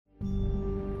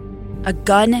a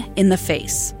gun in the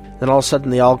face. Then all of a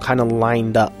sudden, they all kind of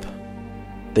lined up.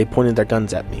 They pointed their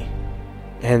guns at me.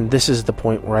 And this is the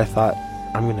point where I thought,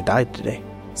 I'm going to die today.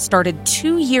 Started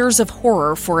 2 years of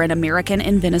horror for an American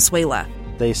in Venezuela.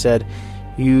 They said,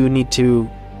 you need to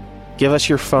give us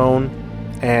your phone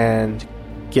and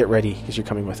get ready because you're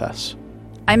coming with us.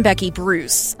 I'm Becky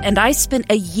Bruce, and I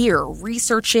spent a year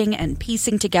researching and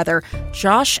piecing together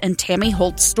Josh and Tammy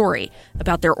Holt's story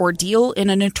about their ordeal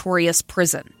in a notorious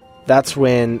prison. That's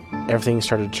when everything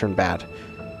started to turn bad.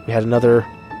 We had another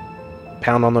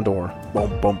pound on the door.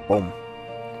 Boom, boom, boom.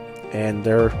 And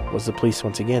there was the police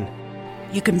once again.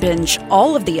 You can binge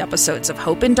all of the episodes of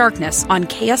Hope in Darkness on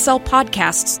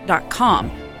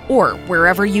kslpodcasts.com or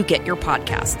wherever you get your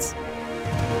podcasts.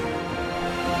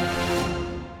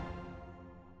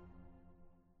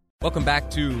 Welcome back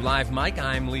to Live Mike.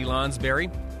 I'm Lee Lonsberry.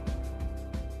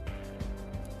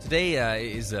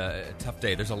 Today is a tough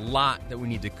day. There's a lot that we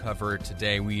need to cover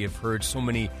today. We have heard so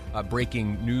many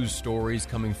breaking news stories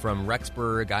coming from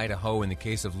Rexburg, Idaho, in the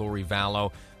case of Lori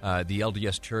Vallow. The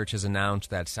LDS Church has announced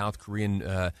that South Korean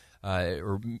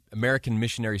or American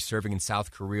missionaries serving in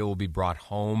South Korea will be brought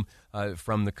home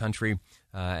from the country,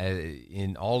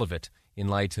 in all of it, in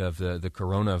light of the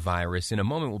coronavirus. In a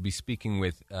moment, we'll be speaking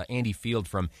with Andy Field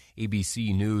from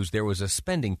ABC News. There was a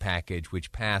spending package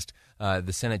which passed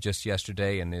the Senate just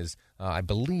yesterday and is, I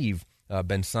believe,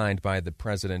 been signed by the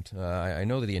president. I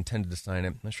know that he intended to sign it.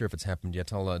 I'm not sure if it's happened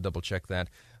yet. I'll double-check that.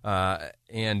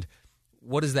 And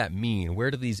what does that mean?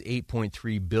 Where do these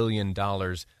 $8.3 billion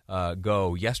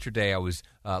go? Yesterday, I was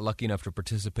lucky enough to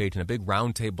participate in a big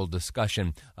roundtable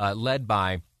discussion led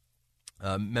by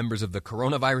members of the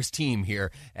coronavirus team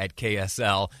here at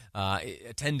KSL,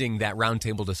 attending that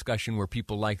roundtable discussion were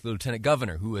people like the Lieutenant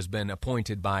Governor, who has been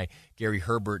appointed by Gary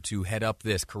Herbert to head up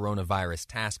this coronavirus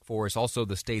task force. Also,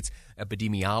 the state's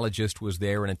epidemiologist was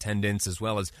there in attendance, as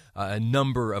well as a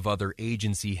number of other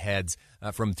agency heads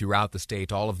from throughout the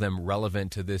state, all of them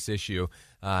relevant to this issue.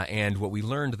 And what we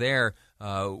learned there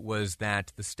was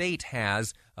that the state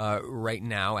has right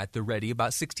now at the ready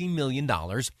about $16 million,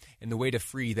 and the way to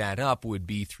free that up would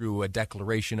be through a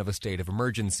declaration of a state of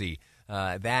emergency.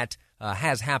 That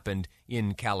has happened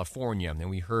in California, and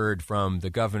we heard from the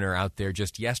governor out there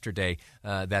just yesterday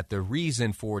that the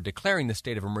reason for declaring the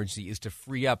state of emergency is to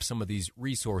free up some of these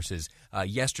resources.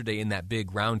 Yesterday in that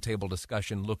big roundtable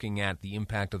discussion looking at the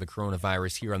impact of the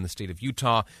coronavirus here on the state of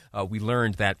Utah, we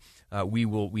learned that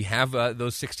we have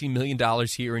those $16 million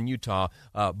here in Utah,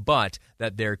 but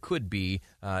that there could be,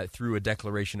 through a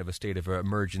declaration of a state of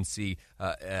emergency,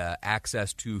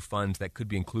 access to funds that could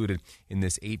be included in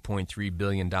this $8.3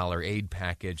 billion aid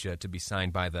package to be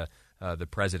signed by the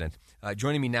president.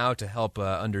 Joining me now to help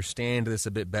understand this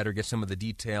a bit better, get some of the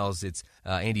details, it's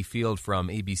Andy Field from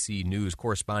ABC News,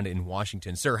 correspondent in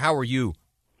Washington. Sir, how are you?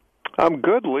 I'm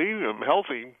good, Lee. I'm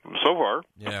healthy so far.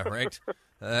 Yeah, right.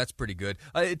 That's pretty good.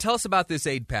 Tell us about this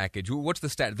aid package. What's the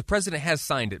status? The president has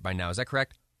signed it by now. Is that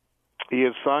correct? He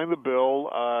has signed the bill.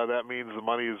 That means the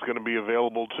money is going to be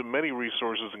available to many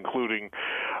resources, including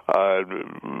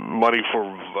money for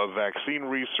vaccine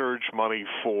research, money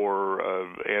for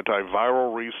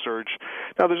antiviral research.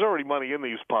 Now, there's already money in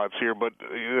these pots here, but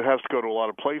it has to go to a lot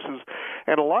of places.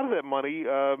 And a lot of that money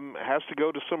has to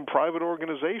go to some private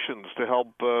organizations to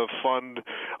help fund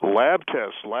lab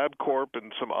tests, LabCorp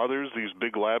and some others, these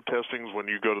big lab testings. When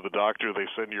you go to the doctor, they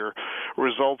send your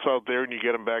results out there and you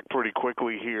get them back pretty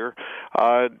quickly here.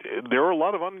 There are a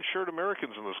lot of uninsured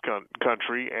Americans in this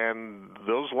country, and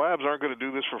those labs aren't going to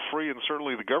do this for free, and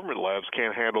certainly the government labs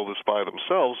can't handle this by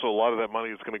themselves, so a lot of that money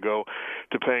is going to go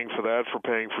to paying for that, for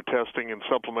paying for testing and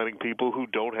supplementing people who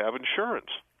don't have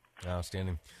insurance.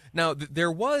 Outstanding. Now,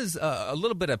 there was a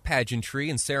little bit of pageantry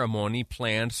and ceremony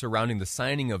planned surrounding the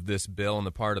signing of this bill on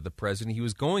the part of the president. He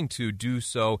was going to do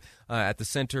so at the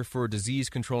Center for Disease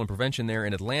Control and Prevention there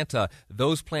in Atlanta.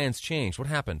 Those plans changed. What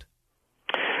happened?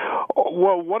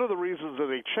 Well, one of the reasons that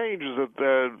they changed is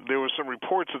that there were some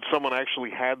reports that someone actually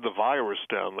had the virus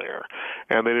down there,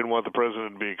 and they didn't want the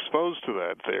president to be exposed to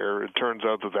that there. It turns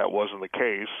out that that wasn't the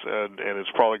case, and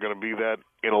it's probably going to be that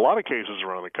in a lot of cases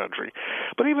around the country.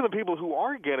 But even the people who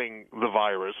are getting the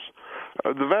virus,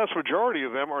 the vast majority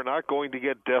of them are not going to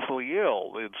get deathly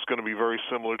ill. It's going to be very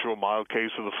similar to a mild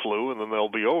case of the flu, and then they'll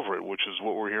be over it, which is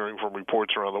what we're hearing from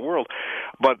reports around the world.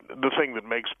 But the thing that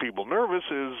makes people nervous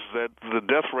is that the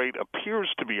death rate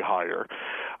appears to be higher.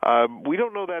 We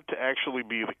don't know that to actually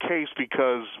be the case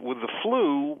because with the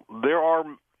flu, there are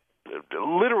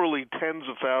literally tens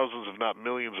of thousands, if not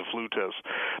millions, of flu tests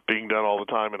being done all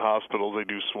the time in hospitals. They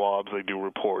do swabs, they do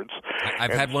reports.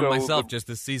 I've had one myself just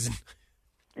this season.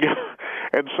 Yeah.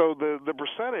 And so the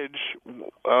percentage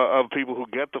of people who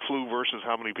get the flu versus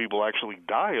how many people actually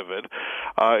die of it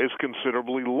is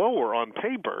considerably lower on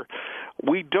paper.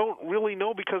 We don't really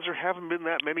know because there haven't been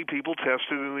that many people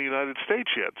tested in the United States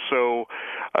yet. So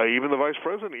even the vice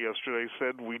president yesterday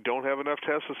said we don't have enough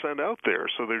tests to send out there.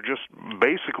 So they're just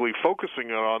basically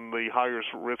focusing on the highest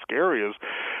risk areas,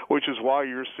 which is why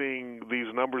you're seeing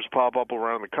these numbers pop up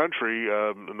around the country,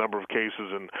 the number of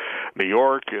cases in New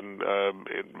York and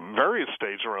in various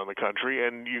states around the country,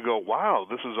 and you go, wow,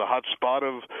 this is a hot spot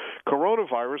of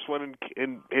coronavirus, when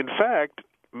in fact,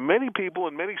 many people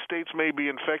in many states may be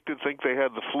infected, think they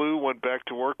had the flu, went back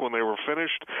to work when they were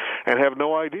finished, and have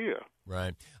no idea.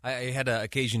 Right. I had an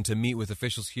occasion to meet with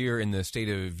officials here in the state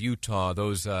of Utah,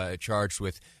 those charged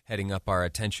with heading up our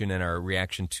attention and our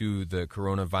reaction to the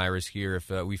coronavirus here if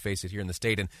we face it here in the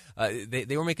state. And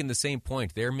they were making the same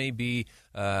point. There may be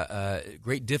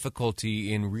great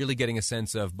difficulty in really getting a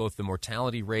sense of both the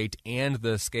mortality rate and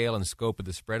the scale and scope of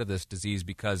the spread of this disease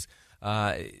because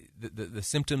the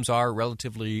symptoms are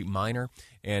relatively minor,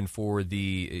 and for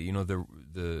the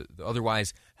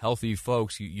otherwise healthy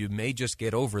folks, you may just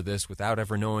get over this without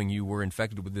ever knowing you were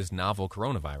infected with this novel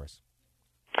coronavirus.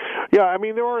 Yeah, I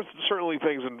mean, there are certainly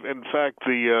things. In fact,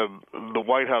 the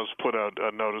White House put out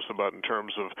a notice about in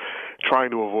terms of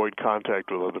trying to avoid contact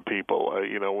with other people.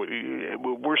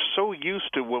 We're so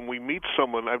used to when we meet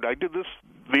someone. I did this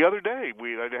the other day.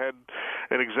 I had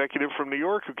an executive from New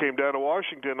York who came down to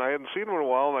Washington. I hadn't seen him in a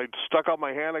while, and I stuck out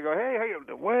my hand. I go, hey,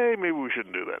 wait, maybe we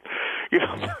shouldn't do that.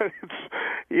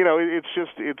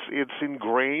 It's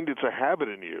ingrained. It's a habit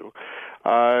in you.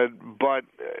 But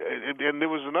there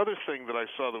was another thing that I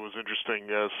saw that was interesting.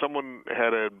 Someone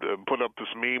had put up this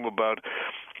meme about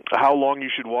how long you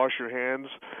should wash your hands,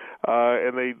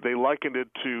 and they likened it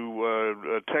to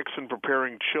a Texan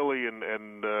preparing chili and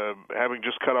having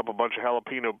just cut up a bunch of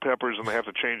jalapeno peppers, and they have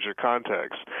to change their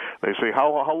contacts. They say,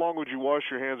 how long would you wash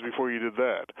your hands before you did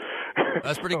that?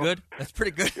 That's pretty good. That's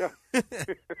pretty good. Yeah.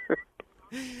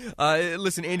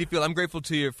 Listen, Andy Field, I'm grateful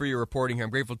to you for your reporting here.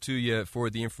 I'm grateful to you for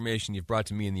the information you've brought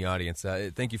to me and the audience.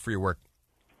 Thank you for your work.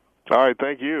 All right,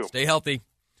 thank you. Stay healthy.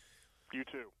 You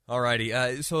too. All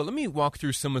righty. So let me walk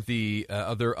through some of the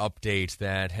other updates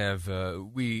that have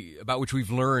about which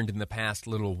we've learned in the past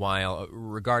little while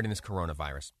regarding this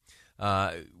coronavirus.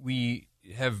 We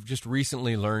have just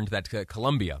recently learned that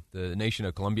Colombia, the nation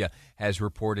of Colombia, has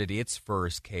reported its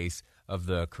first case of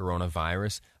the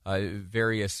coronavirus.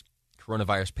 Various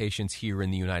coronavirus patients here in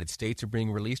the United States are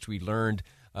being released. We learned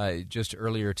just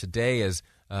earlier today as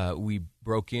we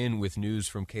broke in with news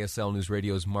from KSL News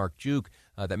Radio's Mark Juke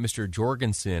that Mr.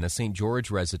 Jorgensen, a St. George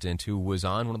resident who was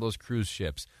on one of those cruise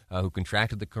ships who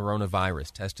contracted the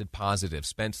coronavirus, tested positive,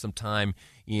 spent some time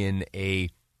in a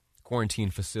quarantine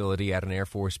facility at an Air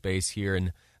Force base here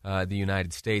in the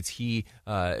United States. He,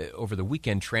 over the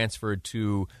weekend, transferred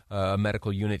to a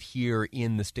medical unit here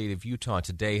in the state of Utah.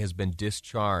 Today has been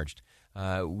discharged.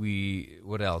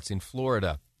 What else? In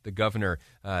Florida, the governor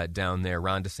down there,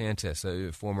 Ron DeSantis,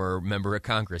 a former member of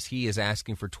Congress, he is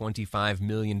asking for $25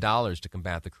 million to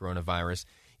combat the coronavirus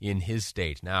in his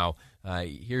state. Now,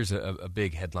 here's a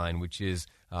big headline, which is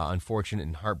unfortunate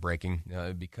and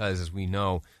heartbreaking because, as we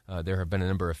know, there have been a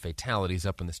number of fatalities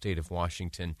up in the state of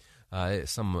Washington,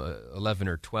 some 11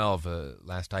 or 12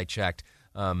 last I checked.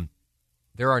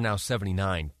 There are now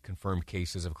 79 confirmed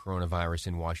cases of coronavirus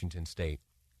in Washington state.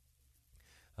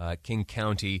 King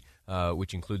County,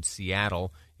 which includes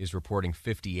Seattle, is reporting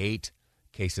 58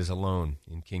 cases alone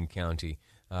in King County.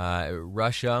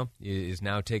 Russia is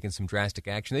now taking some drastic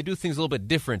action. They do things a little bit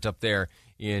different up there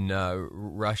in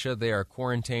Russia. They are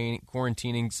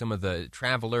quarantining some of the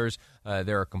travelers.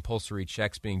 There are compulsory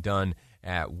checks being done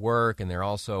at work, and they're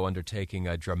also undertaking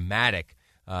a dramatic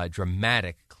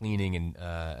cleaning and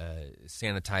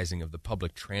sanitizing of the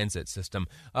public transit system.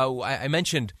 I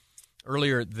mentioned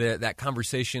earlier that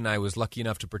conversation I was lucky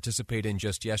enough to participate in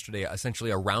just yesterday,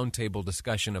 essentially a roundtable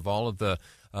discussion of all of the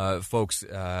folks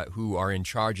who are in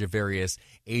charge of various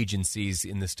agencies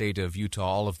in the state of Utah,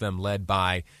 all of them led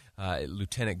by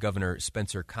Lieutenant Governor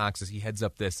Spencer Cox as he heads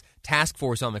up this task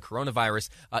force on the coronavirus.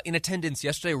 In attendance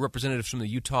yesterday, representatives from the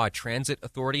Utah Transit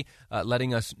Authority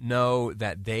letting us know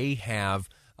that they have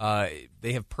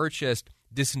purchased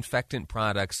disinfectant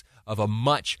products of a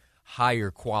much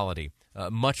higher quality,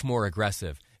 much more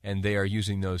aggressive, and they are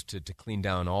using those to clean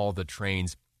down all the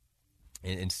trains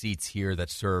and seats here that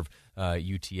serve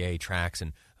UTA tracks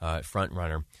and Front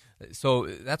Runner. So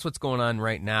that's what's going on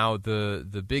right now.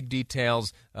 The big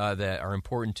details that are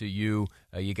important to you,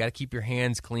 you got to keep your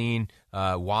hands clean,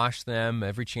 wash them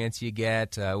every chance you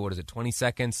get. 20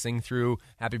 seconds, sing through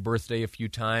Happy Birthday a few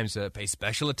times. Pay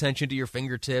special attention to your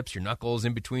fingertips, your knuckles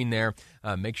in between there.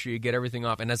 Make sure you get everything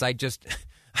off. And as I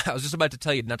was just about to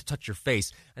tell you not to touch your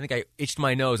face, I think I itched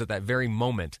my nose at that very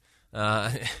moment.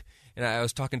 And I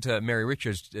was talking to Mary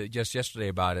Richards just yesterday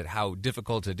about it, how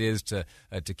difficult it is to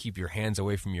keep your hands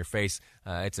away from your face.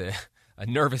 It's a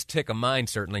nervous tick of mine,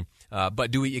 certainly.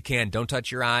 But do what you can. Don't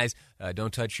touch your eyes.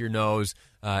 Don't touch your nose.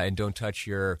 And don't touch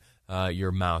your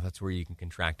mouth. That's where you can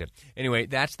contract it. Anyway,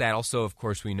 that's that. Also, of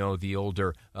course, we know the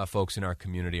older folks in our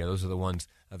community. Those are the ones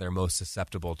that are most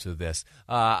susceptible to this.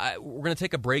 We're going to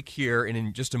take a break here, and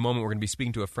in just a moment, we're going to be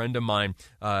speaking to a friend of mine,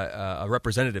 a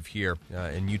representative here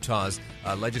in Utah's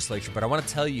legislature. But I want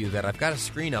to tell you that I've got a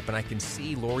screen up, and I can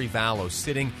see Lori Vallow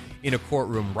sitting in a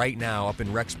courtroom right now up in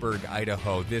Rexburg,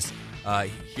 Idaho. This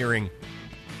hearing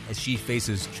as she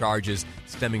faces charges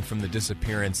stemming from the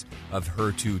disappearance of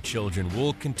her 2 children.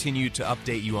 We'll continue to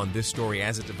update you on this story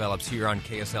as it develops here on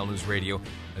KSL News Radio,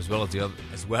 as well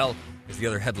as the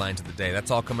other headlines of the day.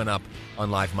 That's all coming up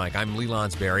on Live Mike. I'm Lee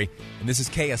Lonsberry, and this is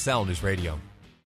KSL News Radio.